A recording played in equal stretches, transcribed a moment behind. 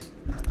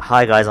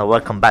Hi guys, and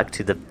welcome back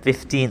to the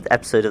 15th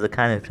episode of the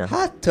Kind of Channel.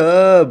 Hot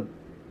tub.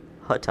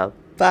 Hot tub.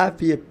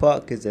 5 year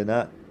park, isn't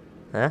it?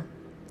 Huh?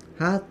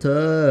 Hot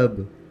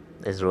tub.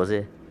 It's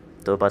Rosie.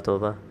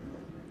 Toba.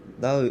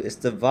 No, it's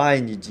the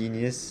Vine, you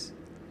genius.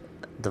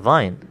 The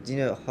Vine? Do you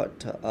know hot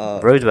tub?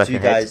 Roadwork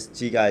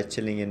two guys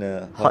chilling in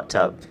a hot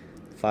tub.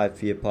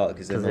 5 year park,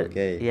 is it not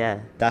gay? Yeah.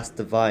 That's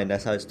the Vine.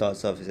 That's how it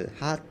starts off. It says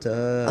hot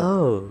tub.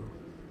 Oh.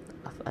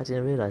 I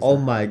didn't realise Oh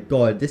that. my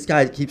god, this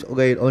guy keeps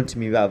going on to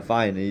me about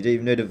Vine and you don't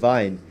even know the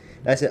Vine.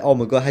 I said, oh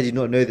my god, how do you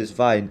not know this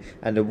Vine?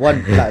 And the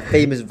one like,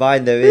 famous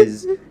Vine there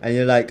is, and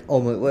you're like, oh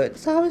my god,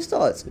 that's how it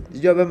starts.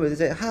 Did you remember they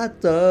say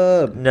hot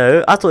tub?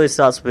 No, I thought it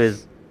starts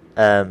with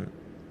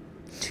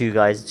two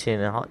guys chilling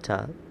in a hot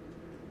tub.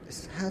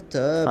 It's hot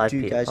tub. 5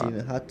 Two feet guys apart. in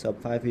a hot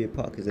tub, 5 year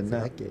park is a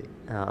not gay.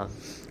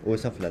 Or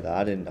something like that.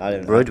 I don't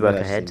Roadwork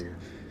ahead.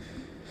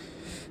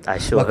 I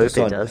sure hope it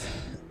Microsoft. does.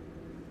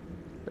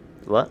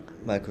 What?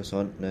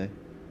 Microsoft, no.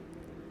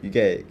 You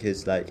get it?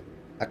 Because, like,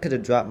 I could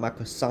have dropped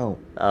Microsoft.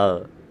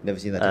 Oh. Never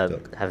seen that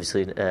TikTok. Have you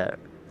seen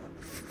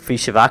Free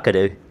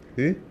Shavakadu?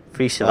 Who?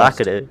 Free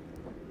Shavakadu.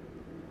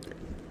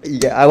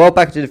 Yeah, I went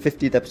back to the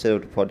 15th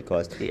episode of the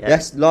podcast. Yeah.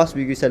 Yes, last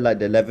week we said like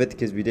the 11th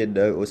because we didn't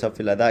know, or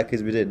something like that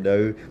because we didn't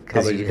know.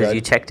 Because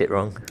you checked it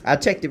wrong. I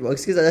checked it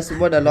because that's the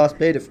one I last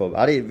played it from.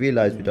 I didn't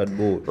realise we'd done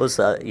more.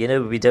 Also, you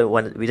know, we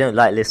don't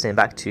like listening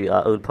back to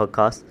our old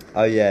podcast.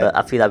 Oh yeah. But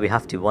I feel like we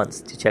have to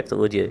once to check the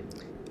audio.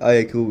 Oh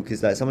yeah, cool.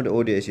 Because like some of the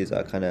audio issues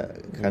are kind of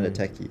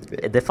techie.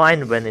 But They're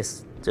fine when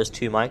it's just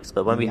two mics,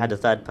 but when we had a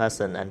third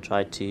person and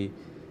tried to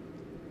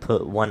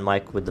put one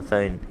mic with the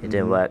phone, it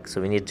didn't work. So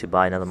we needed to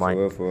buy another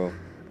mic. For real.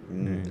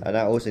 And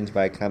I also need to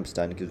buy a clamp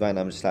stand because right now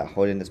I'm just like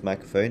holding this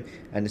microphone,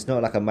 and it's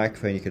not like a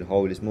microphone you could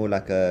hold. It's more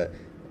like a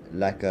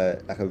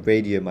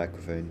radio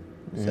microphone.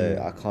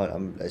 So I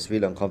can't. It's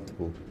really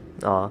uncomfortable.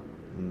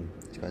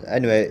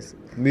 Anyway,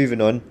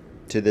 moving on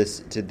to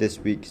this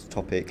week's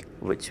topic,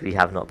 which we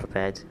have not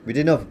prepared. We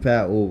did not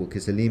prepare at all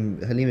because Halim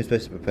was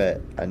supposed to prepare,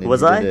 and then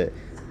was he I? did it.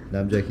 No,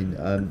 I'm joking.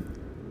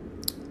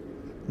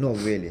 Not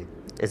really.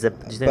 Do you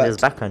think there's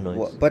background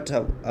noise?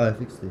 I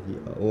fixed the heat,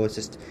 or it's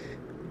just.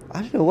 I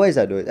don't know, what is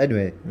that noise?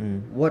 Anyway,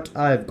 what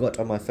I've got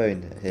on my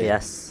phone here.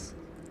 Yes.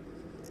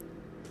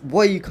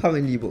 What are you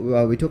currently...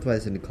 Well, we talked about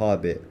this in the car a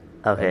bit.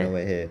 Okay. On the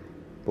way here.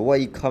 But what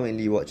are you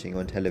currently watching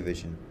on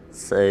television?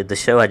 So, the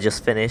show I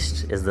just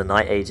finished is The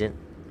Night Agent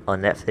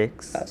on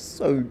Netflix. That's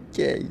so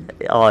gay.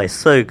 Oh, it's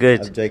so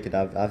good. I'm joking.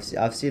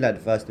 I've seen like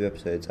the first 2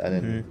 episodes, and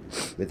then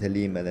with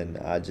Halim, and then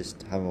I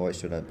just haven't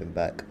watched it when I've been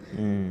back.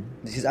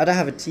 Because I don't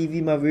have a TV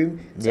in my room,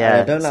 so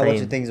I don't like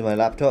watching things on my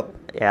laptop.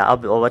 Yeah, I'll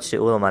watch it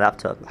all on my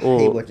laptop. I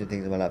hate watching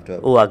things on my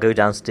laptop. Or I'll go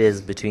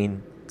downstairs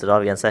between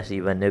Tadavi and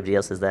Sashi when nobody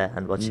else is there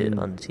and watch it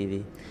on the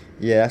TV.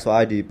 Yeah, that's what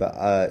I do. But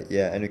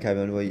anyway, carry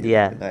on.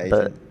 Yeah,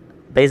 but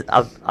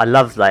I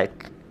love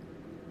like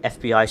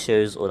FBI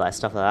shows or like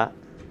stuff like that.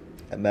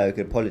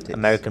 American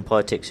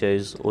politics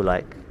shows, or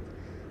like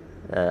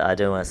I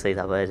don't want to say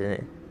that word,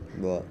 innit?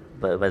 What?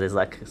 But where there's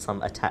like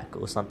some attack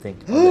or something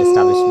on the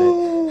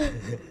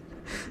establishment.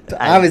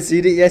 I haven't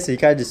seen it yet, so you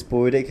kind of just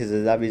spoiled it because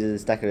that means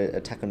there's an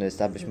attack on the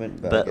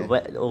establishment.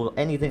 Or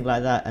anything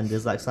like that, and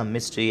there's like some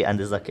mystery, and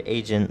there's like an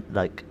agent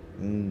like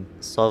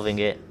solving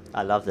it.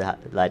 I love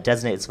that. Like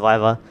Designated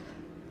Survivor,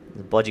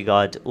 The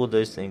Bodyguard, all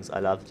those things I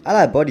loved. I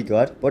like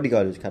Bodyguard.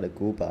 Bodyguard was kind of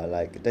cool, but I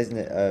like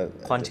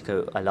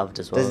Quantico I loved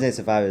as well. Designated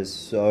Survivor is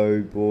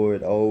so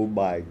boring. Oh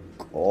my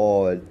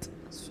god,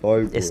 so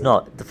boring. It's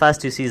not. The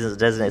first 2 seasons of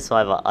Designated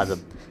Survivor are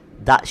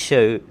that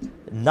show.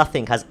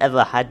 Nothing has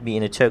ever had me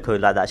in a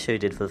chokehold like that show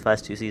did for the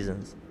first 2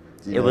 seasons.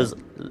 Yeah. It was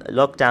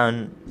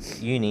lockdown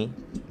uni,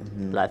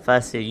 like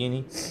first year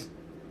uni.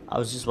 I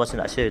was just watching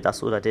that show.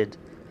 That's all I did.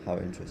 How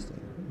interesting.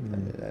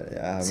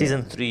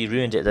 Season 3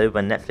 ruined it though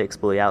when Netflix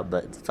bought it out,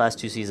 but the first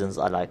 2 seasons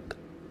are like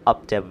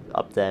up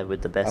there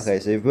with the best. Okay,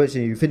 so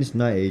you finished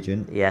Night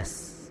Agent.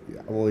 Yes.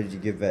 What would you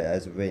give it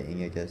as a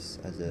rating? I guess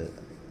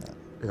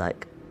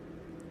like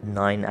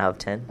 9 out of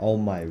 10. Oh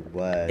my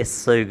word! It's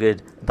so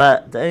good,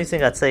 but the only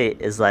thing I'd say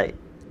is like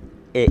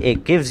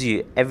it gives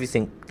you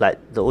everything like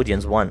the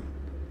audience want.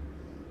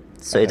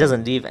 So it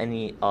doesn't leave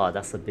any. Oh,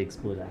 that's a big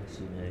spoiler.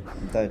 Actually, no.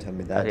 Don't tell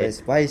me that. Okay.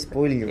 Why are you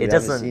spoiling it? We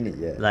haven't seen it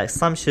yet. Like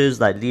some shows,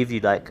 like leave you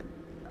like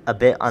a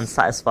bit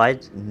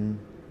unsatisfied,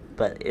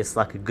 but it's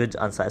like a good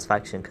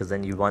unsatisfaction because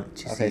then you want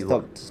to see.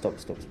 Stop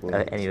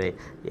spoiling. Anyway,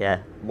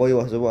 yeah. What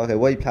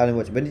are you planning on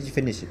watching? When did you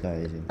finish it,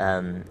 Night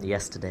Agent?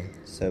 Yesterday.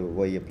 So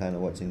what are you planning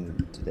on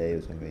watching today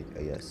or something?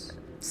 I guess.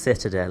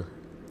 Citadel.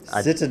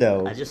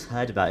 Citadel. I just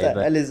heard about it. What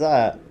the hell is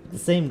that? The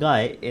same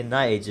guy in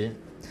Night Agent.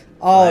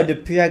 Oh, the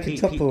Priyanka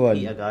Chopra one.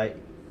 Peter guy,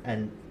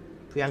 and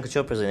Priyanka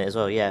Chopra's in it as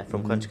well. Yeah,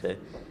 from Quantico.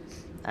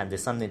 And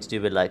there's something to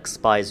do with like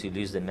spies who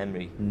lose their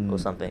memory or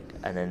something,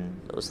 and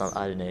then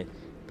I don't know,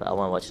 but I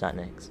want to watch that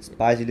next.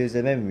 Spies who lose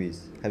their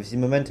memories. Have you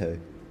seen Memento?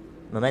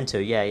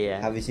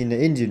 Yeah. Have you seen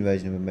the Indian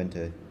version of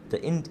Memento?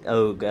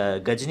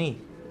 Gajini?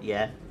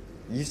 Yeah.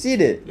 You've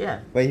seen it? Yeah.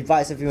 Where he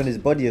bites something on his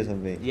body or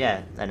something.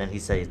 Yeah, and then he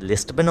says,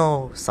 "List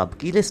bano,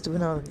 sabki list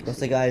bano." What's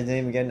the guy's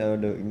name again? Oh,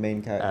 the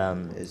main character.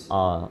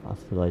 I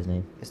forgot his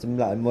name. It's one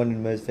of the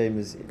most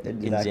famous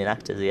Indian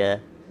actors, yeah.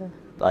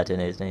 But I don't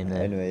know his name though.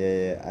 Anyway,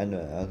 yeah, I know.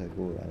 Okay,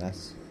 cool. And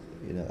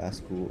that's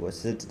cool. What's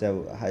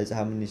Citadel?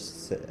 How many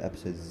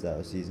episodes is that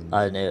or season?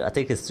 I don't know. I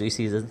think it's 3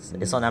 seasons.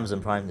 It's on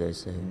Amazon Prime though.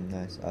 So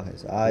nice. Okay,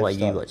 so what are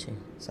you watching?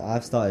 So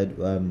I've started.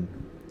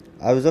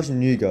 I was watching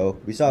New Girl.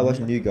 We started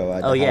watching New Girl.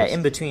 At the house.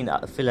 In between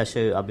filler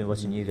show, I've been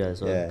watching New Girl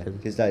as well. Yeah,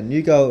 because like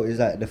New Girl is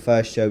like the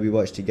first show we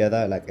watched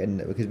together. Like,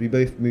 because we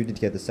both moved in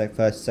together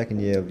second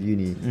year of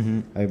uni,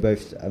 and we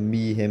both,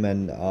 me, him,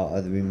 and our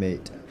other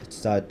roommate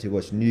started to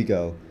watch New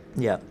Girl.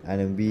 Yeah, and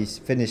then we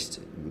finished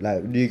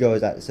like New Girl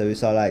was that. So we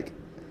saw like,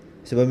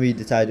 so when we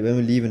were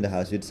leaving the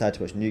house, we decided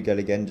to watch New Girl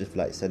again just for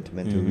like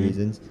sentimental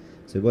reasons.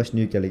 So we watched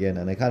New Girl again,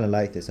 and I kind of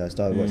liked it, so I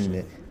started watching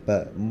it.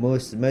 But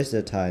most of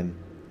the time,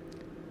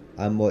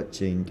 I'm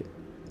watching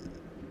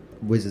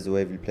Wizards of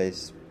Waverly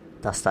Place.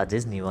 That's that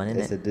Disney one, isn't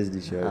it? It's a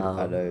Disney show,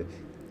 I know.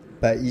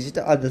 But you just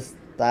don't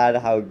understand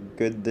how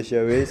good the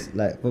show is.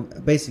 Like,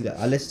 basically,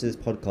 I listened to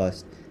this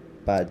podcast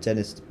by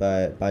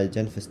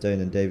Jennifer Stone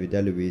and David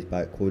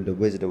DeLuise called The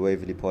Wizard of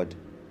Waverly Pod.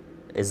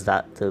 Is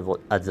that the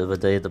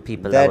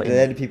people they're, that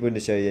they're the people in the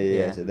show,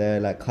 yeah. So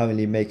they're like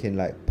currently making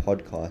like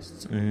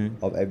podcasts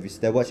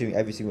of they're watching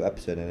every single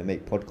episode and they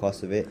make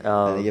podcasts of it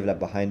and they give like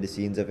behind the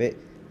scenes of it.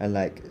 And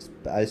like,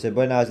 so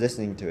when I was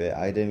listening to it,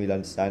 I didn't really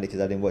understand it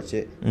because I didn't watch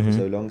it for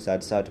so long. So I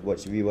decided to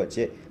rewatch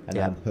it, and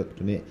I'm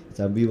hooked on it.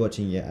 So I'm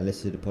rewatching it and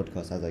listening to the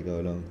podcast as I go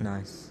along.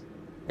 Nice.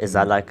 Is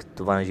that like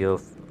the ones you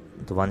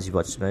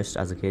watched most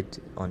as a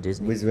kid on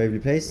Disney? Wizards of Waverly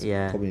Place?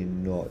 Yeah. Probably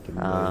not the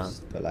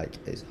most, but like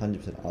it's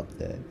 100% up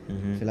there.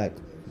 I feel like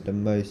the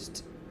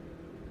most.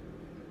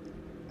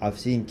 I've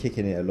seen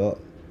Kicking It a lot.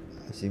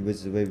 I've seen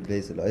Wizards of Waverly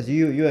Place a lot. So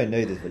you won't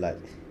know this, but like,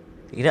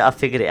 I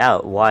figured it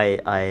out why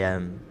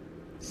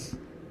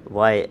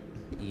why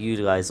you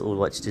guys all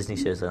watch Disney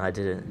shows and I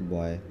didn't.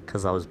 Why?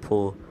 Because I was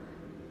poor.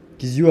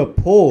 Because you were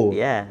poor?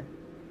 Yeah.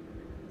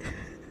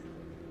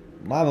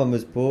 My mum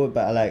was poor,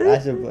 but like I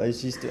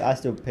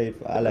still paid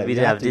for. We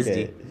didn't have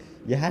Disney.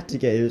 You had to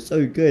get it. It was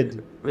so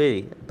good.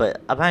 Really,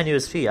 but apparently it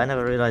was free. I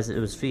never realized it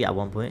was free at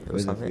one point or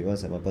something. Free. One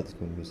second, my brother's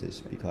calling me. So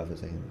be quiet for a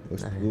second.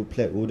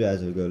 We'll do it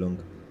as we go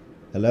along.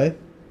 Hello.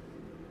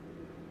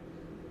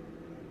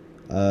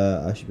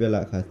 I should be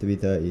like at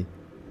 3:30.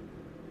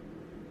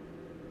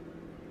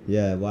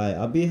 Yeah, why?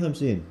 I'll be home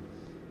soon.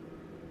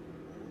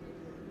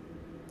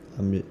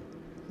 I'm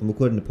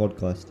recording the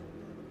podcast.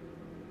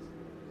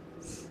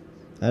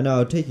 I know,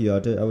 I'll take you. I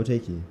will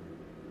take you.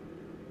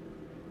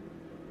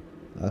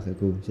 Okay,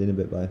 cool. See you in a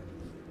bit. Bye.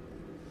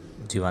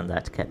 Do you want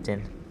that kept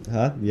in?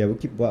 Huh? Yeah, we'll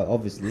keep. Well,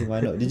 obviously. Why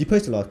not? Did you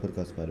post the last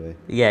podcast, by the way?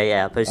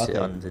 Yeah. I posted it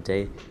on the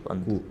day.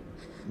 Cool.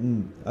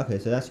 Okay,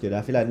 so that's good.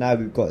 I feel like now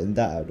we've gotten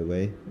that out of the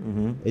way.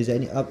 Is there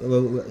any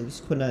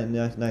let's put that in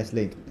a nice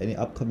link. Any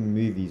upcoming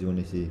movies you want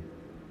to see?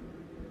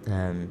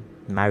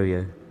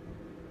 Mario.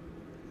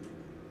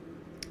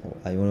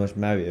 Oh, you want to watch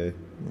Mario?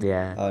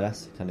 Yeah. Oh,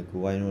 that's kind of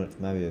cool. Why do you want to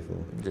watch Mario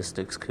for? Just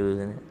looks cool,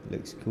 isn't it?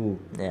 Looks cool.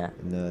 Yeah.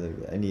 No,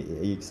 are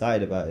you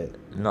excited about it?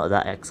 Not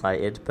that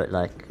excited, but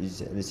like. You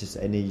just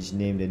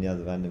named any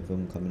other random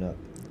film coming up?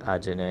 I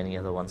don't know any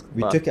other ones.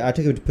 I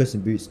took him to Puss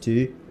in Boots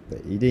 2, but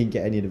he didn't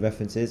get any of the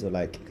references or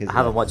like. I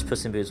haven't watched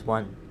Puss in Boots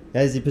 1.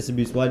 Has he Puss in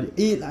Boots 1?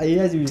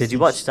 Did you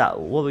watch that?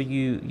 What were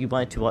you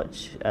wanted to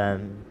watch?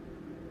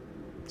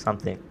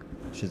 Something.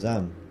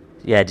 Shazam.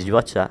 Yeah, did you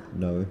watch that?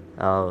 No.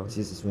 Oh. It's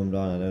just a swim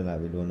down. I don't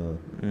really want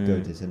to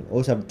go to cinema.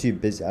 Also, I'm too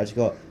busy. I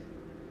don't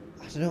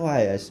know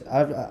why.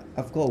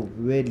 I've got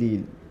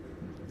weirdly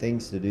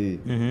things to do.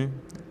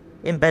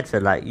 In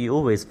Bedford, like, you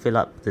always fill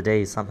up the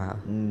day somehow.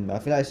 I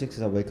feel like it's just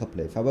because I wake up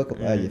late. If I woke up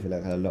early, I feel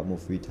like I had a lot more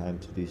free time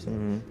to do stuff.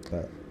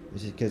 But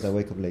it's just because I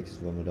wake up late because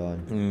of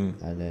Ramadan.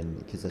 And then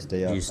because I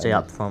stay up. You stay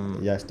up from...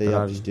 Yeah, I stay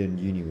up just doing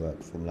uni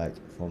work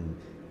from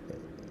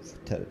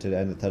to the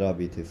end of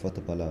Tarabi to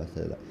Fotapala.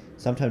 So like,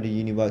 sometimes do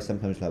uni work,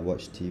 sometimes like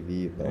watch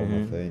TV, but on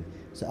my phone.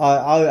 So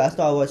I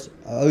started watch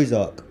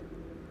Ozark.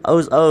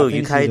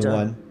 You carried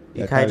on.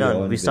 You carried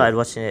on. We started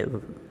watching it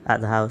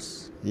at the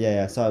house.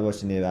 Yeah, I started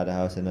watching it at the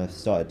house, and I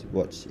started to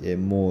watch it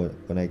more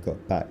when I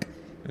got back.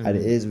 And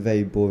it is a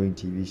very boring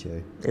TV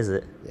show. Is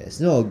it? Yeah,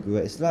 it's not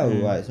great. It's not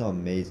alright. It's not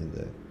amazing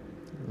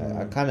though. Like,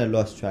 I kind of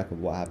lost track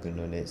of what happened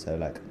on it. So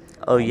like.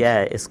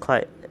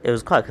 It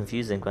was quite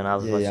confusing when I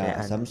was watching it.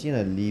 Yeah, so I'm just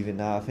gonna leave it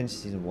now. I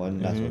finished season 1.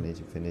 That's what I need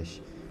to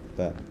finish.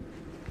 But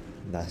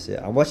that's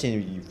it. I'm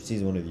watching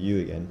season 1 of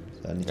You again.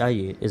 So Are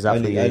you? Is that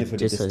only for the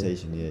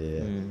dissertation? Yeah.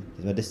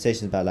 Because my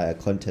dissertation is about like a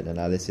content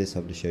analysis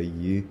of the show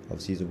You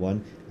of season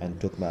 1, and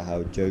talking about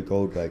how Joe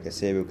Goldberg, a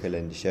serial killer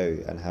in the show,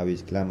 and how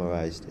he's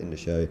glamorized in the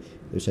show,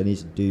 which I need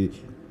to do.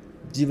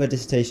 Do my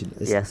dissertation.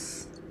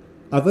 Yes.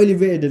 I've only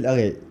written.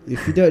 Okay,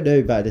 if you don't know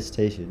about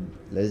dissertation,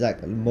 there's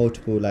like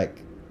multiple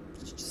like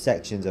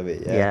sections of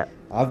it. Yeah.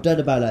 I've done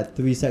about like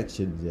 3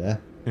 sections. Yeah.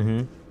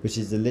 Which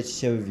is the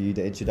literature review,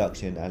 the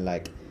introduction, and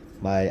like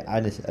my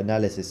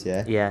analysis.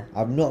 Yeah. Yeah.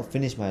 I've not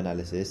finished my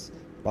analysis,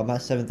 But I'm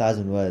at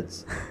 7,000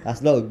 words.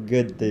 That's not a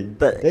good thing.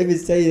 But don't even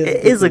say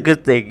it is a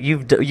good thing.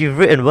 You've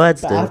written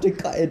words. But I have to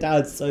cut it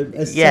down so.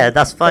 Yeah,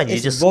 that's fine. You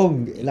just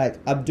wrong. Like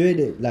I'm doing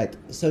it like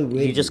so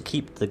weird. You just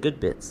keep the good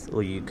bits,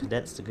 or you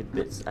condense the good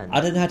bits. And I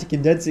don't know how to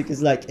condense it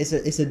because like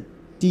it's a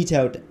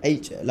detailed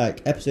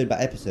episode by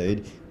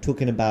episode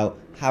talking about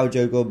how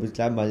Joe Goldberg was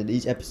glamorized in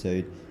each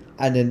episode,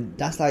 and then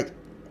that's like.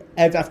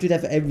 I have to do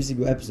that for every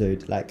single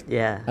episode, like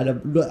yeah. And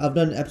I've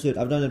done up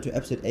to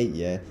episode 8,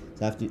 yeah.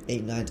 So I have to do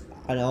 8, 9,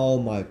 and oh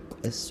my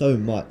god, there's so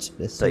much.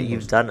 But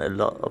you've done a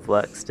lot of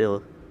work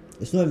still.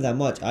 It's not even that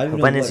much. I don't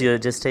know when is your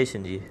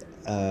dissertation due?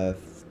 2nd,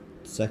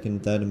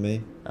 3rd of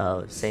May.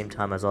 Oh, same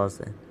time as ours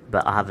then.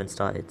 But I haven't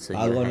started, so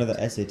I've got another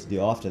essay to do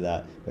after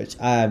that, which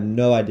I have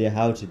no idea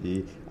how to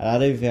do, and I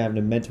don't even have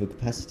the mental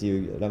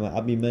capacity.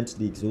 I'll be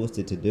mentally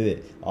exhausted to do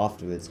it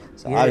afterwards,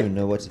 so I don't even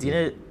know what to do. You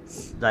know,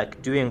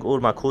 like doing all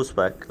my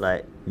coursework,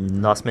 like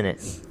last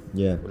minute,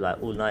 yeah,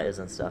 like all-nighters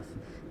and stuff.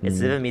 It's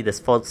given me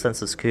this false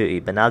sense of security.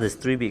 But now there's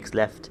 3 weeks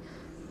left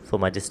for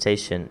my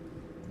dissertation,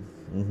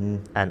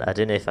 and I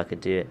don't know if I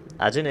could do it.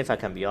 I don't know if I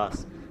can be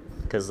asked,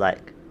 because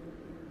like,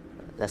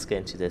 let's get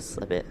into this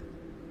a bit.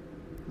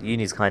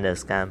 Uni's kind of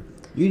a scam.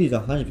 Uni's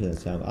 100% a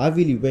scam. I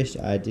really wish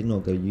I did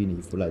not go uni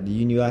for like the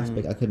uni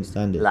aspect. I couldn't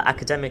stand it. Like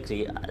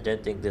academically, I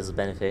don't think there's a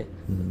benefit.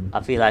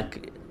 I feel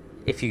like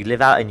if you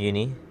live out in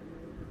uni,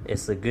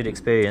 it's a good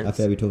experience. I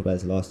feel like we talked about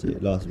this last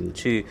week.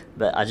 True,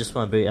 but I just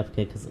want to bring it up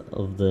again because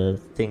of the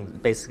thing.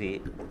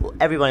 Basically,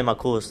 everyone in my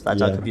course that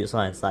done computer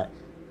science, like,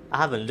 I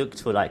haven't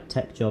looked for like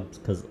tech jobs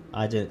because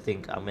I don't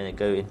think I'm gonna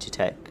go into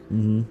tech.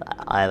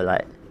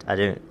 I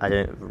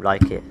don't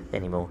like it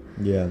anymore.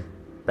 Yeah.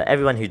 But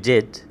everyone who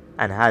did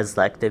and has,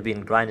 like, they've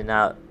been grinding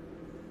out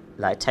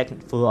like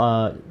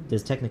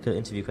there's technical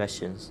interview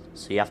questions,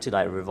 so you have to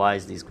like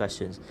revise these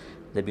questions.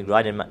 They've been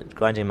grinding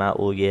them out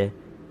all year.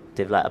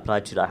 They've like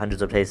applied to like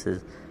hundreds of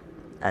places,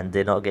 and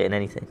they're not getting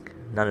anything.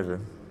 None of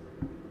them.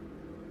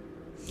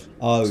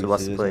 Oh, so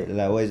what's the point?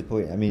 Like, what is the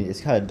point? I mean,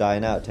 it's kind of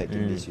dying out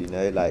technically, you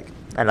know, like.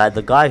 And like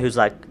the guy who's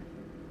like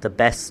the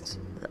best,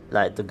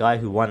 like the guy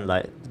who won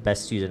like the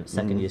best student,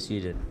 second year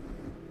student,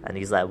 and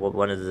he's like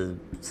one of the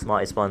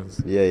smartest ones.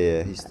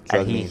 Yeah, he's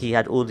struggling. And he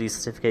had all these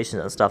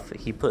certifications and stuff.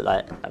 He put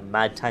like a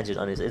mad tangent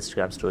on his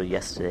Instagram story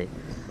yesterday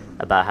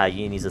about how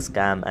uni's a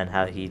scam and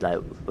how he like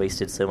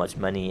wasted so much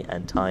money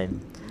and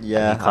time.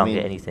 Yeah, and he can't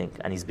get anything,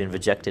 and he's been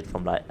rejected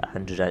from like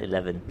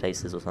 111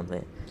 places or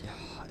something. Yeah,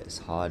 it's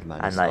hard, man.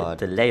 And like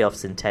the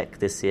layoffs in tech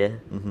this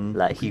year,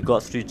 like he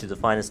got through to the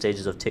final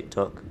stages of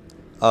TikTok.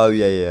 Oh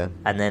yeah.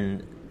 And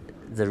then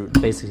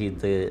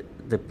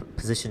the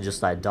position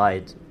just like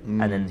died,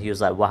 and then he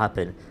was like, "What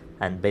happened?"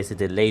 And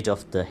basically they laid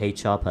off the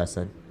HR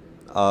person.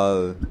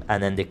 Oh.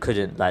 And then they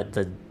couldn't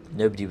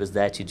nobody was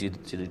there to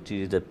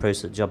do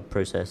the job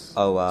process.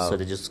 Oh wow. So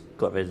they just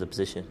got rid of the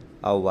position.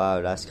 Oh wow,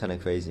 that's kind of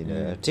crazy, you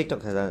know.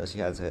 TikTok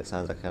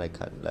sounds like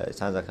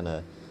kind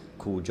of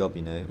cool job,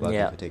 you know,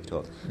 working for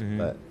TikTok.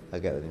 But I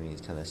get what I mean.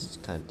 It's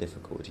kind of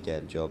difficult to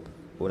get a job,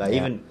 or like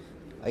even,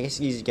 I guess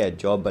it's easy to get a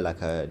job, but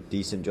like a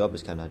decent job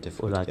is kind of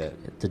difficult to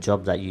get. The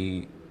job that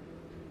you,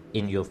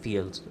 in your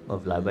field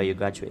of like where you're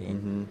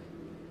graduating.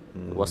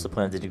 What's the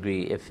point of the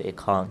degree if it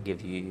can't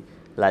give you?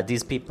 Like,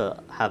 these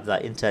people have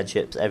like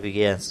internships every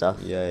year and stuff.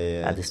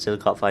 Yeah. And they still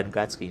can't find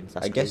grad schemes.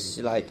 That's guess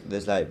like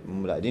there's like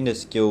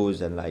there's skills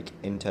and like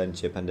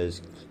internship, and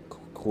there's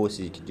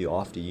courses you can do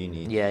after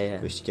uni. Yeah.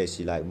 Which gets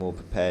you like more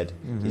prepared.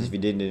 Because if you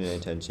didn't do an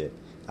internship,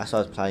 that's what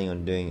I was planning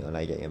on doing, on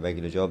like getting a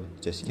regular job,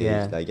 just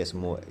to like get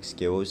some more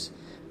skills.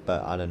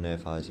 But I don't know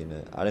if I was I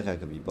don't think I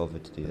could be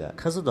bothered to do that.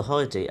 Because of the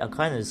holiday, I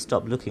kind of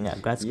stopped looking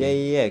at grad schemes.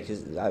 Yeah,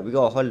 because we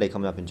got a holiday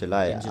coming up in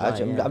July.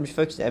 I'm just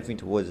focusing everything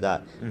towards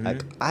that.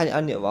 Like, I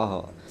can't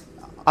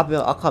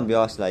be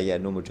asked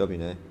like, normal job, you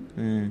know.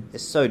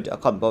 It's so, I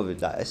can't bother with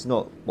that. It's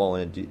not what I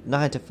want to do.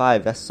 9 to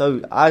 5, that's so,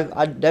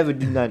 I'd never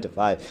do 9 to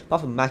 5.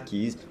 Apart from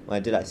Mackey's, when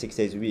I did like 6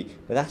 days a week.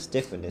 But that's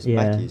different, it's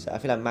Mackey's. I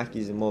feel like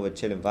Mackey's is more of a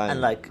chill environment.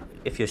 And like,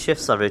 if your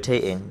shifts are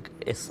rotating,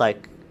 it's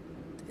like,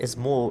 it's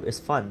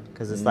fun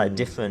because it's like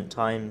different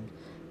time.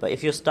 But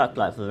if you're stuck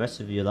like for the rest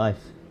of your life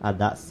at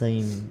that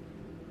same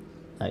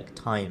like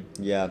time,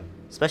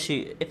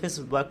 especially if it's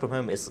work from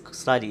home, it's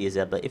slightly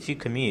easier. But if you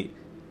commute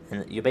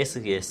and you're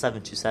basically a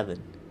 7 to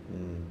 7,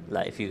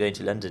 like if you're going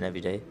to London every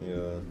day.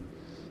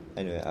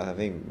 Anyway, I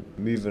think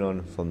moving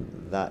on from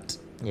that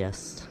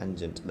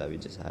tangent that we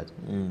just had,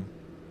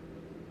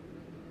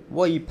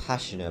 what are you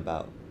passionate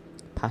about?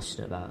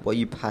 What are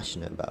you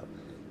passionate about?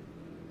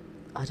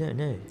 I don't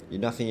know. You're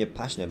nothing you're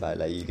passionate about,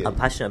 like you go. I'm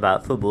passionate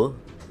about football.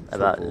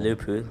 About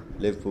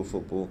Liverpool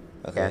football.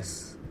 Okay.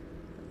 Yes.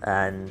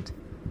 And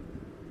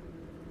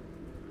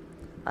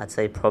I'd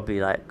say probably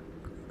like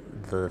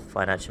the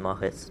financial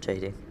markets,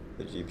 trading.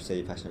 Would you say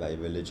you're passionate about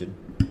your religion?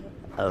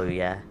 Oh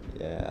yeah.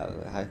 Yeah,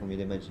 how come you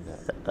didn't mention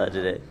that? I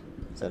didn't.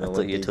 I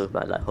thought you were talking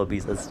about like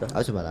hobbies and stuff. I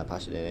was talking about like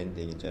passion in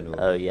anything in general.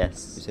 Oh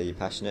yes. You say you're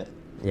passionate?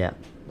 Yeah.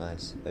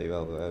 Nice. Very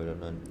well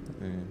done.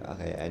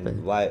 Okay,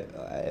 and why?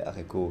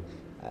 Okay, cool.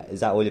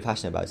 Is that all you're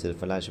passionate about? So the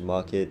financial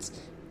markets,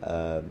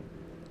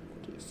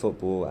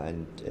 football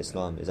and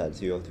Islam. Is that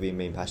 2 or 3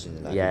 main passions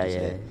in life? Yeah, would you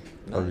yeah, say?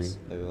 probably. Nice,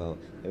 very well.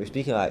 We're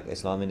speaking like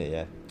Islam in it,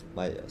 yeah.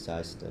 My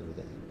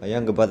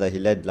younger brother, he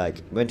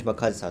went to my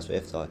cousin's house for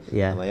iftar.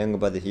 Yeah. And my younger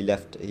brother, he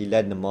led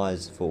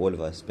namaz for all of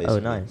us basically. Oh,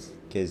 nice.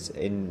 Because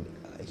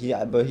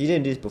but he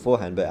didn't do this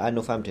beforehand. But at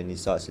Northampton, he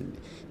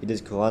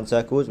does Quran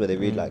circles where they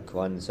read like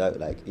Quran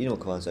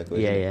Quran circle.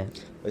 Yeah, isn't yeah.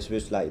 it? It's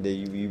just like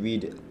you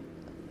read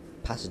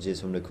passages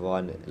from the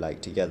Quran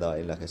like together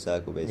in like a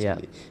circle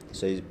basically.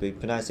 So his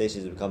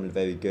pronunciation has become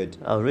very good.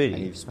 Oh, really?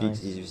 And he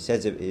speaks. Nice. He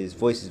says his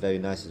voice is very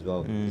nice as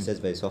well. He says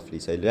very softly.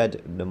 So he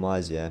led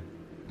namaz, yeah.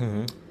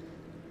 Mm-hmm.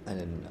 And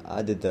then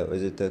I did the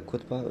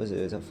khutbah? Was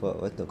that for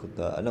what's the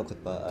khutbah? Not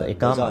khutbah. The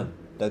iqamah.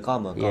 The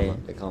iqamah. Yeah.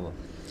 The iqamah.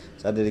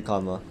 So I did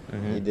iqamah.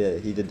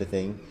 Mhm. He did the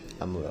thing.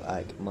 And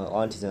like my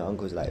aunties and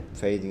uncles like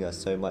praising us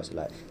so much,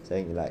 like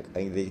saying like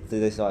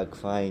they started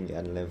crying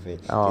and everything.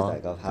 Oh,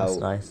 like that's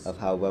nice. of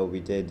how well we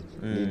did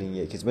leading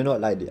it, because we're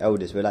not like the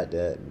eldest, we're like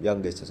the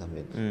youngest or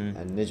something.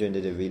 And Nidran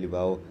did it really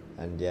well,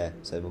 and yeah.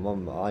 So my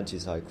mum, my auntie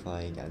started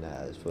crying, and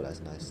I just thought that's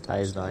nice. That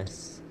is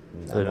nice.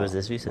 And When was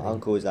this recently? My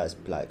uncle was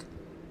like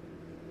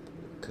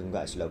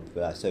congratulated,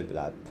 like so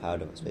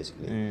proud of us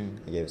basically.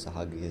 He gave us a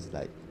hug. He's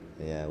like,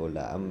 yeah, well,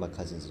 like, I'm my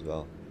cousins as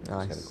well.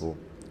 Nice. It's kind of cool.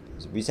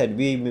 So we said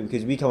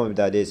because we come up with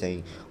the idea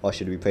saying, oh,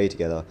 should we pray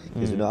together?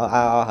 Because at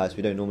our house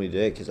we don't normally do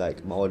it, because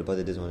like my older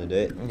brother doesn't want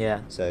to do it.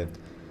 Yeah. So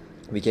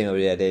we came up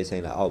with the idea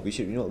saying like, oh, we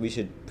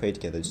should pray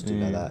together, just do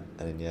it like that.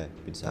 And then yeah,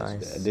 we decided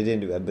to do it. And they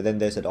didn't do it, but then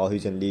they said, oh,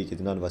 who's gonna lead?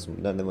 Because none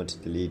of them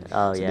wanted to lead.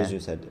 Oh, so yeah.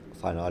 Nidran said,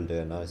 fine, I'll do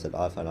it. And I said,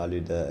 oh, fine, I'll do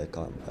the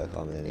iqamah.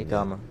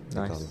 Iqamah.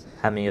 Nice. Iqamah.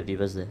 How many of you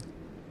was there?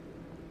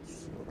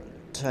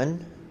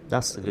 10.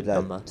 That's a good like,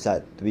 number. It's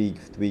like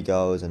three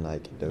girls and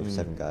like there were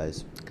 7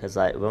 guys. Because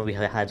like when we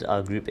had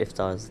our group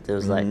iftars, there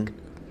was like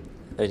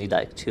only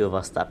like 2 of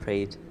us that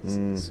prayed.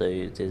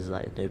 So there's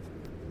like no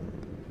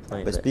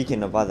point. But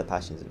speaking of other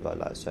passions about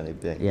like trying to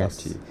bring up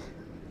to you,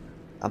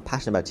 I'm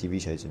passionate about TV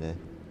shows, you know.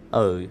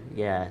 Oh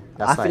yeah,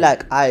 I feel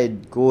like I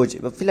gorge.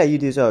 I feel like you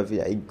do as well. I feel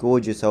like you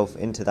gorge yourself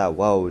into that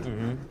world.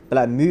 But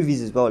like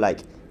movies as well, like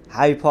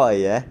Harry Potter,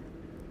 yeah.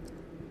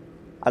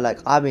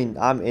 I'm in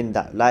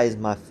that. That is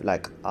my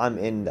I'm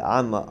in that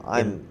I'm world. A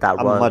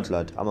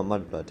mudblood. I'm a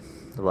mudblood.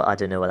 Well, I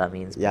don't know what that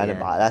means. Yeah, no,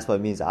 but that's what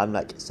it means. I'm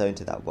like so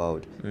into that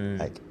world.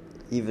 Like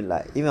even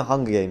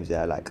Hunger Games.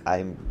 Yeah, like I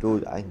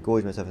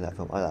engorge myself in that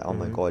film. I'm like, oh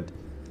my god,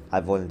 I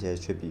volunteer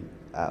as tribute.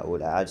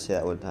 I'd say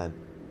that all the time.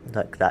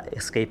 Like that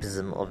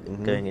escapism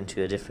of going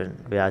into a different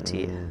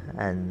reality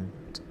and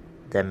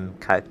them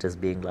characters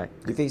being like.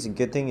 Do you think it's a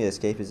good thing,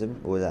 escapism,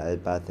 or is that a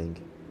bad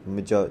thing?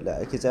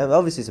 Because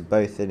obviously it's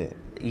both, innit?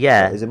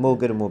 Yeah. Is it more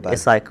good or more bad?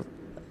 It's like,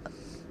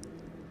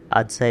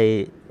 I'd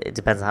say it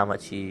depends on how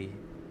much you.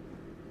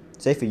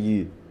 Say for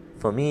you.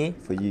 For me.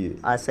 For you.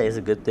 I'd say it's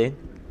a good thing,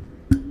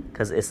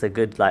 because it's a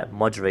good like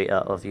moderator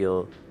of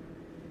your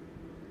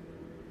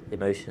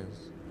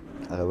emotions.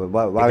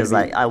 Why because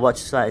like I watch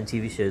certain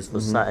TV shows for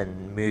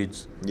certain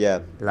moods. Yeah.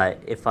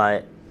 Like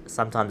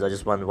sometimes I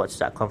just want to watch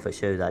that comfort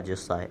show that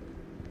just like,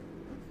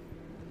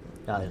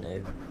 I don't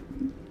know,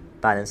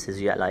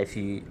 balances you out. Like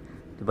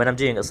when I'm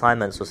doing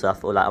assignments or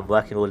stuff, or like I'm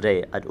working all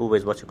day, I'd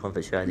always watch a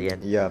comfort show at the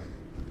end. Yeah.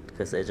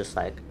 Because it just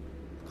like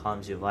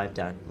calms your vibe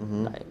down,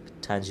 like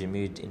turns your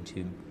mood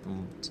into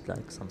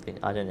like something.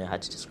 I don't know how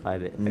to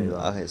describe it very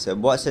well. Okay, so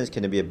in what sense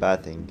can it be a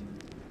bad thing?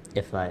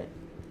 If like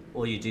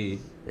all you do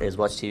is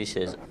watch TV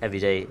shows every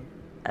day,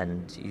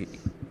 and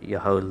your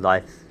whole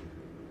life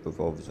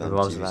revolves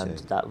around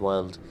that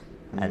world,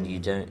 and you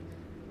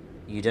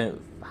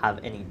don't have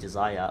any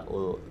desire,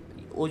 or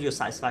all your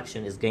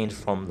satisfaction is gained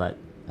from like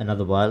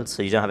another world,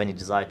 so you don't have any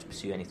desire to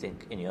pursue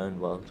anything in your own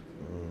world,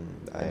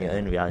 in your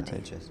own reality.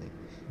 Interesting.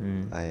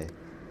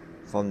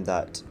 From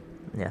that.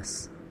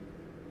 Yes.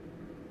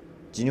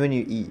 Do you know when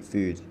you eat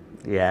food?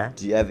 Yeah.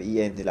 Do you ever eat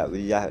anything will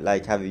you have a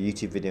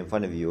YouTube video in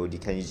front of you, or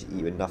can you just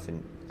eat with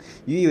nothing?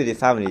 You eat with your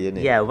family, didn't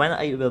it? Yeah, when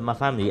I eat with my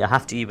family, I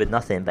have to eat with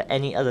nothing. But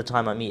any other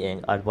time I'm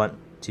eating, I'd want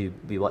to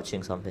be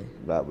watching something.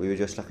 Like, would you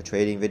just like a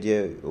trading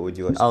video, or would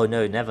you watch? Oh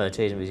no, never a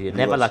trading video.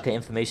 Never like an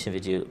information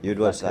video. You'd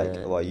watch like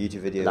a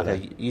YouTube video. Like a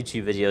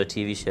YouTube video,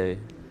 TV show,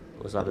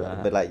 or something like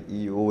that. But like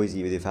you always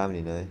eat with your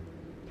family, no?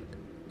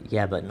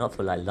 Yeah, but not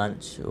for like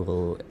lunch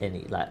or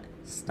any like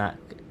snack.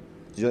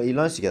 Do you not eat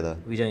lunch together?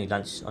 We don't eat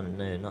lunch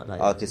not like.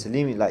 Okay, so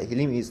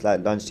Halim eats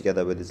like lunch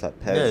together with his like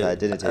parents at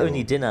dinner table.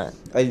 Only dinner.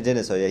 Only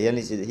dinner, so yeah,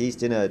 he eats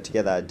dinner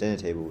together at dinner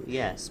table.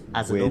 Yes,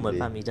 as a normal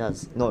family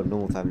does. Not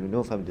normal family.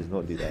 Normal family does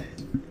not do that.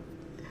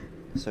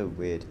 So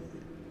weird.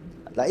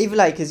 Like even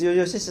like, cause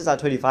your sister's like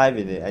 25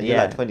 in it, and you're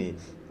like 20.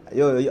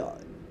 You're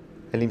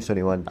Halim's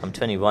 21. I'm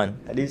 21.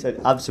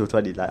 I'm still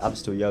 20. Like I'm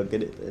still young.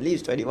 Get it?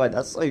 Halim's 21.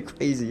 That's so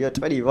crazy. You're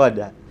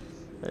 21.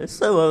 It's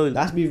so old.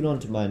 That's moving on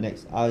to my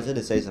next. I was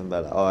gonna say something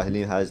about like,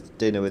 Halim has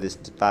dinner with his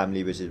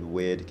family, which is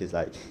weird because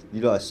like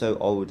you lot are so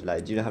old.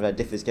 Like, do you not have like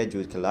different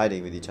schedules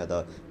colliding with each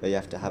other, where you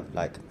have to have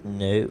like?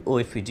 No, or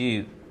if we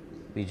do,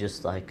 we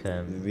just like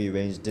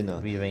rearrange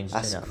dinner.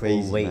 That's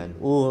crazy, or wait, man.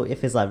 Or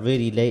if it's like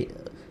really late,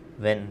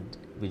 then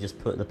we just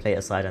put the plate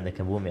aside and they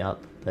can warm it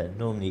up. But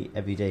normally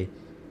every day,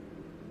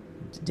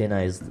 dinner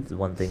is the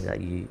one thing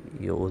that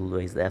you're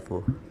always there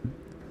for.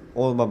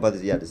 All my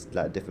brothers, yeah, just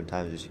like different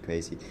times, which is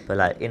crazy. But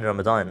like in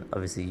Ramadan,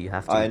 obviously you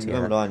have to. In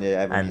Ramadan, yeah,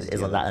 everyone and eats isn't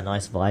together. that a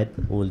nice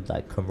vibe? All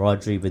like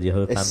camaraderie with your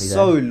whole family. It's there.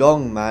 so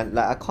long, man.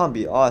 Like I can't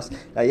be asked.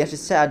 Like you have to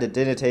sit at the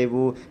dinner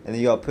table and then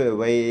you gotta put it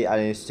away and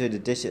then you stir the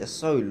dishes. It's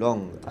so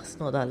long. That's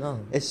not that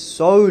long. It's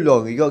so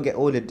long. You gotta get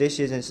all the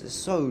dishes and it's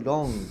so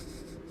long.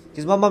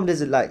 Because my mum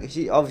doesn't like.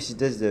 She obviously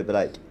does it, but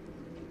like.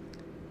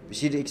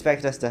 She'd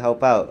expect us to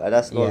help out, and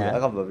that's not. Yeah. I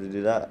can't bother to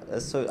do that.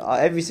 That's so.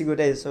 Every single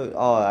day is so.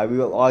 We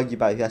will argue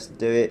about who has to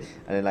do it,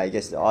 and then like it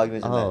gets the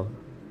arguments.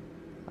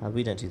 And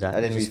We don't do that.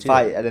 and then we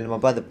fight, and then my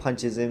brother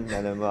punches him,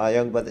 and then my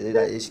young brother.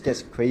 Like, it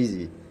gets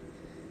crazy.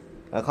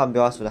 I can't be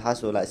asked for the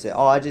hassle. Like say,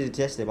 I did it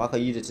yesterday. Why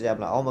can't you do it today? I'm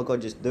like, oh my god,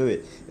 just do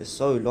it. It's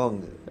so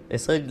long.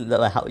 It's so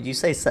like how you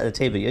say set the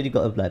table. You only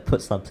got to like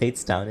put some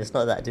plates down. It's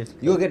not that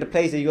difficult. You gotta get the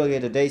plates, and you gotta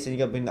get the dates, and you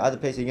gotta bring the other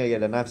plates, and you gotta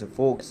get the knives and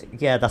forks.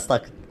 Yeah, that's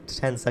like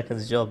 10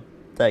 seconds job.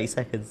 30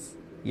 seconds,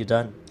 you're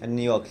done. And then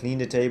you gotta clean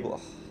the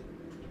table.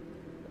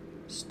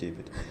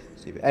 Stupid.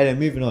 And then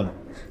moving on.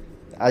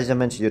 As I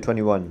mentioned, you're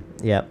 21.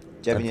 Yeah.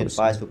 Do you have any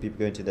advice for people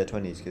going to their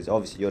 20s? Because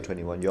obviously you're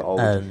 21, you're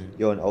old,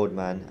 you're an old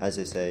man, as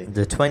they say.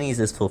 The 20s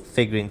is for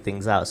figuring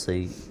things out, so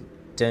you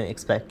don't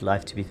expect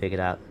life to be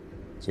figured out.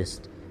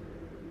 Just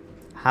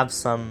have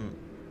some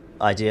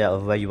idea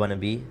of where you want to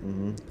be,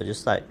 but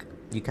just like,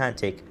 you can't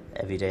take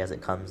every day as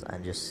it comes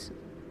and just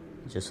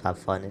have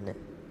fun in it.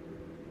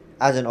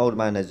 As an old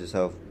man as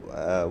yourself,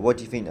 what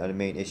do you think are the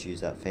main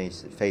issues that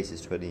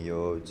faces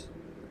 20-year-olds?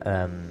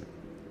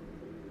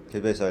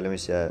 Sorry, let me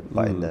share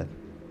butt in there.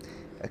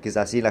 Because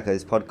I see like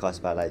this podcast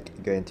about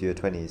like going through your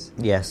 20s.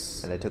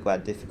 Yes. And they talk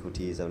about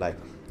difficulties of like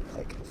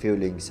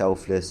feeling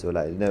selfless or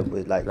like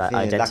like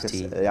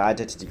identity,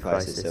 identity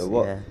crisis. So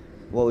what yeah.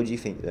 what would you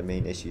think the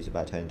main issues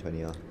about turning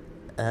 20 are?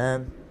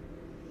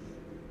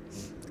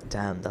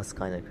 Damn, that's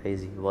kind of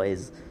crazy. What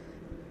is?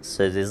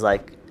 So there's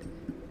like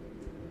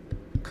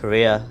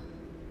career.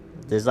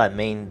 There's like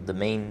the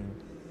main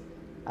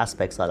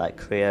aspects are like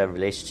career,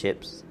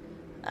 relationships,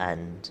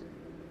 and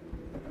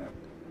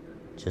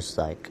just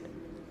like,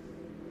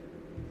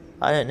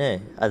 I don't know.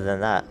 Other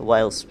than that, what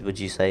else would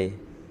you say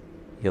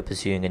you're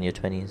pursuing in your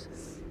 20s?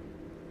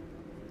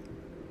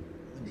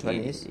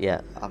 20s?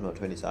 Yeah. I'm not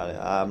 20, so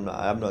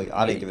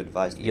I don't give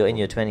advice to You're in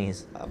people. your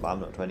 20s. I'm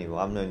not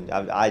 21.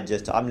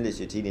 I'm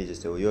literally a teenager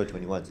still. You're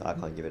 21, so I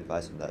can't give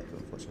advice on that,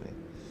 unfortunately.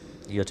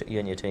 You're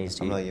in your 20s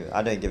too.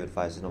 I don't give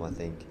advice. It's not my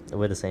thing.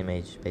 We're the same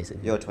age,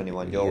 basically. You're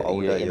 21. You're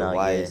older. You're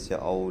wise.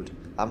 You're old.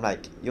 I'm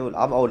like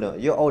I'm older.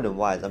 You're old and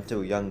wise. I'm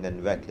still young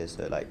and reckless.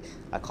 So like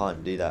I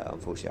can't do that.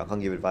 Unfortunately, I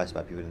can't give advice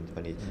about people in the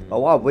 20s.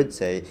 But what I would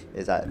say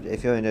is that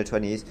if you're in your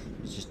 20s,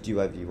 you just do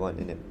whatever you want,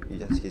 innit? You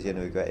just because you're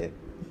gonna regret it.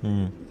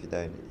 If you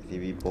don't, if you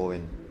be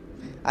boring.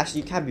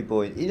 Actually, you can be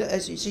boring. You know,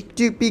 just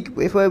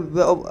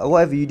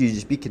whatever you do,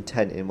 just be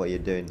content in what you're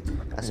doing.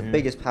 That's the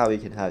biggest power you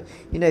can have.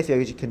 You know, if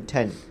you're just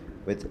content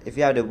with, if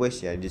you had a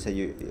wish, and just say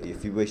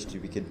if you wish to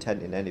be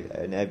content in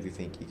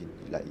everything,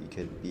 you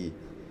could be,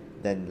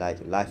 then like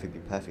life would be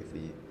perfect for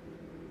you.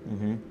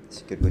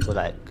 It's a good wish. So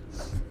like,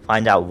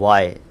 find out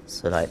why.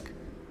 So like,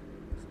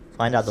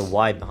 find out the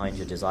why behind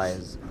your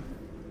desires,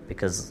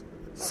 because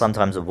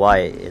sometimes the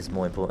why is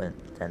more important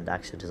than the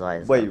actual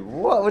desires. Wait,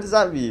 what? What does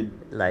that mean?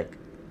 Like,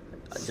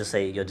 just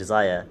say your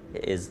desire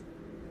is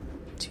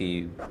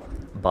to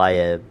buy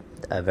a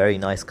very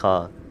nice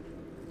car.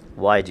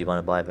 Why do you want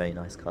to buy a very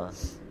nice car?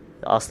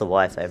 Ask the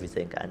why for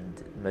everything,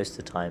 and most of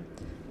the time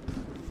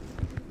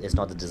it's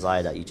not the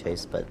desire that you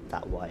chase, but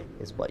that why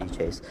is what you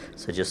chase.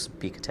 So just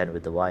be content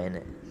with the why in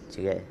it.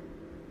 Do you get it?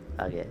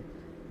 I get it.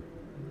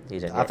 You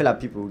don't get it. I feel like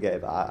people will get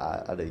it, but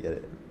I don't get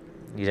it.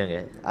 You don't get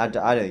it? I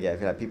don't get it. I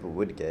feel like people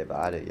would get it, but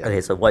I don't get it.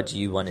 Okay, so what do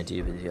you want to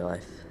do with your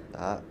life?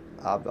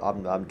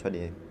 I'm 20.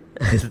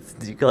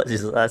 You can't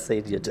just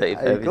say you're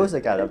 25. Of course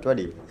I can. I'm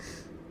 20.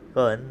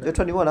 Go on. You're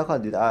 21. I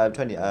can't do that. I'm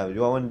 20.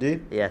 You want to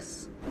do?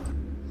 Yes.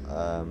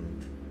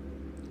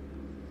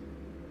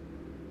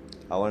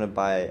 I want to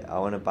buy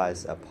an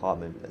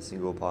apartment, a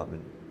single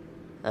apartment.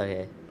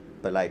 Okay.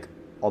 But like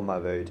on my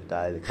road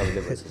that I come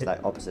live with, so it's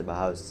like opposite my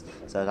house.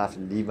 So I'd have to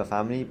leave my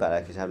family, but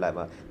I could have like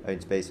my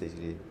own space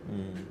basically.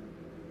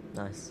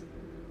 Nice.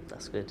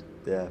 That's good.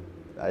 Yeah.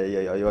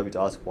 You want me to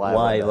ask why?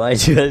 Why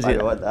do you want to do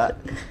I want that?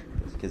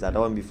 Because I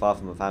don't want to be far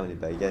from my family,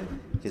 but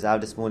again, because I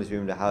have the smallest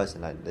room in the house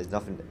and like there's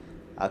nothing,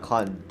 I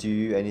can't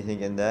do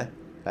anything in there.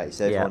 Like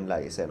say if I want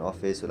like sit in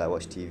office or like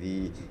watch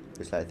TV,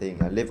 just like thing.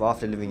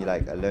 After living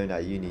like alone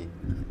at uni,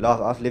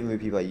 after living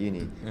with people at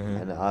uni,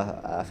 and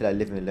I feel like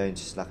living alone is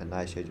just like a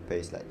nice change of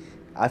pace. Like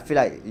I feel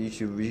like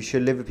you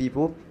should live with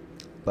people,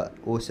 but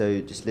also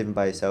just living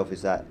by yourself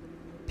is that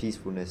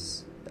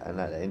peacefulness and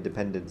like the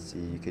independence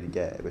you could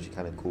get, which is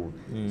kind of cool.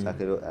 So I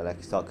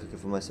could start cooking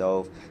for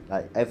myself.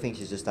 Like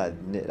everything is just like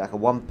a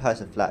one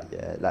person flat.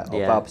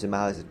 Opposite my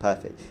house is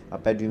perfect. My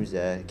bedroom's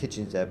there,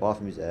 kitchen's there,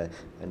 bathroom's there,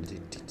 and the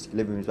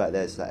living room's right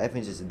there. So like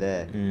everything's just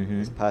there.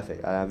 It's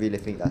perfect, and I really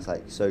think that's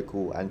like so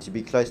cool. And to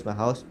be close to my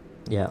house,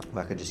 where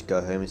I could just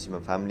go home and see my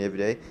family every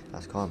day.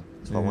 That's calm.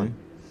 That's what I want.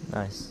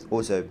 Nice.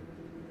 Also,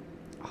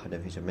 I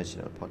don't think I should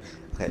mention it on the pod.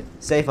 Okay,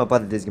 say if my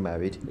brother does get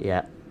married,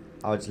 Yeah.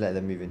 I'll just let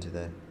them move into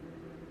the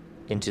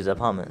Into the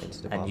apartment.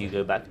 Into the And you apartment.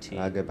 go back to...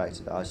 I'll go back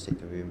to I'll just take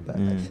the room back.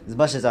 Mm. As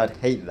much as I'd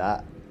hate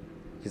that,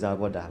 because I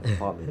want to have an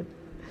apartment,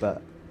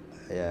 but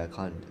yeah, I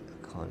can't.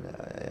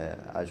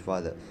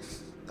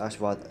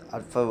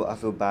 I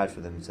feel bad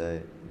for them.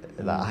 So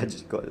like, I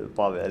just got an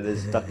apartment and they're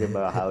stuck in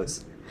my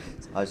house.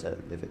 So I just let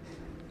them live it.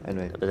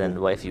 Anyway. But then,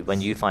 what if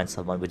when you find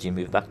someone, would you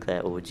move back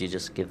there, or would you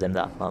just give them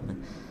that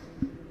apartment?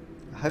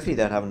 Hopefully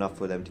they'd have enough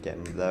for them to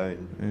get their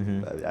own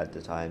Mhm. at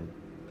the time.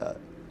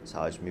 So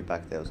I'll just move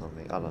back there or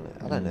something. I don't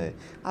know.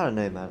 I don't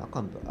know, man. I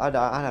can't.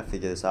 I have to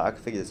figure this out. I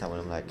can figure this out when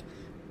I'm like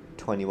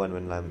 21,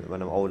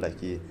 when I'm old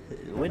like you.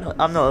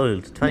 I'm not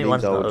old.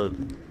 21's not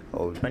old.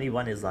 old.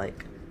 21 is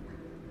like...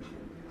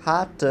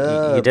 Hot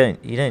You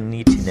don't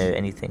need to know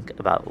anything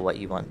about what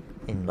you want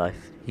in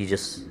life.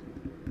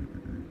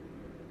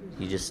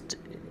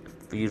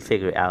 You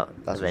figure it out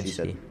That's what she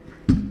eventually.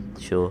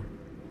 Sure.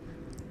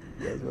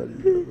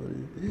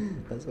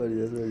 That's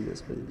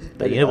funny.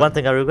 But you know one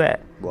thing I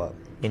regret What?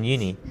 in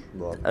uni?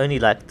 What? Only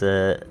like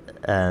the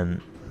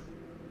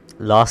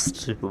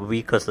last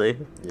week or so,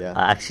 Yeah.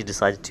 I actually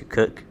decided to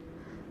cook.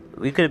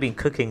 We could have been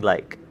cooking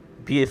like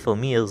beautiful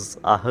meals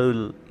our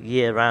whole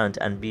year round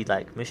and be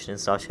like Michelin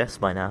star chefs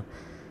by now.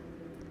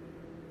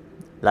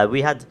 Like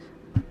we had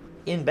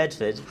in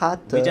Bedford,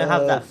 we don't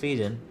have that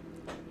freedom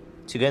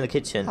to go in the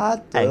kitchen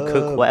Hot and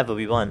cook tub. whatever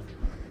we want.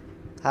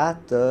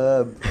 Hot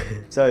tub.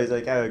 Sorry,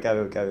 carry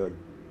on.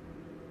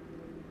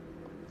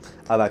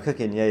 Oh, about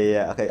cooking,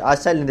 yeah. Okay, I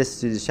was telling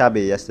this to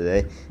Shabby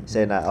yesterday,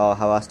 saying that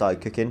how I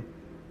started cooking,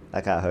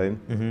 like at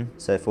home. Mm-hmm.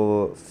 So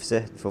for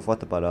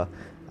Fotapala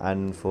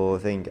and for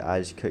I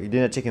just cook. You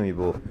know the chicken we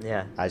bought?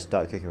 Yeah. I just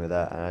started cooking with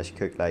that, and I just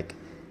cooked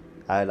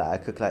I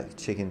cook like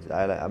chicken.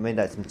 I made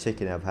like some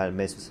chicken. I've had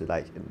made some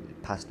like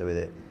pasta with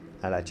it.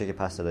 I had like chicken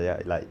pasta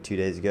like 2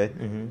 days ago,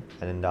 Mm-hmm. and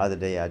then the other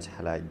day I just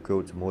had like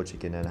grilled some more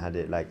chicken and had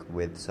it like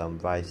with some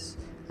rice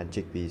and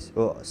chickpeas.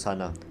 Oh,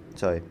 sana.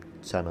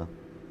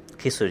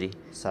 Kisuri.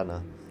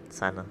 Sana.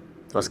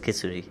 What's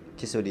kisuri?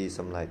 Kisori is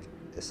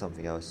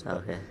something else. But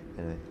Okay.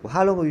 Anyway, well,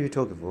 how long were you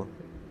talking for?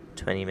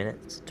 20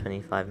 minutes,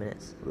 25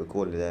 minutes. We'll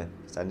call it there.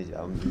 'Cause I'm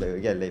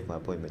getting late for my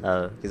appointment.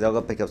 Oh. Because I've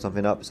got to pick up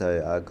something up,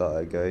 so I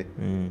gotta go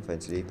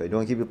eventually. But you don't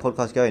want to keep the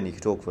podcast going? You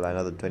can talk for like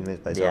another 20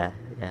 minutes by yourself.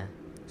 Yeah.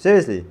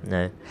 Seriously?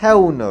 No.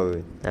 Hell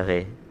no.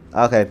 Okay.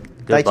 Okay. Thank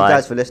you Goodbye.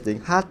 guys for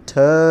listening. Hot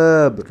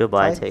tub.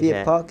 Goodbye, Five take Feet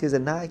care. Park is a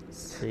nice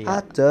See ya.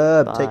 hot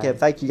tub. Take Bye. care.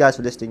 Thank you guys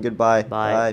for listening. Goodbye. Bye.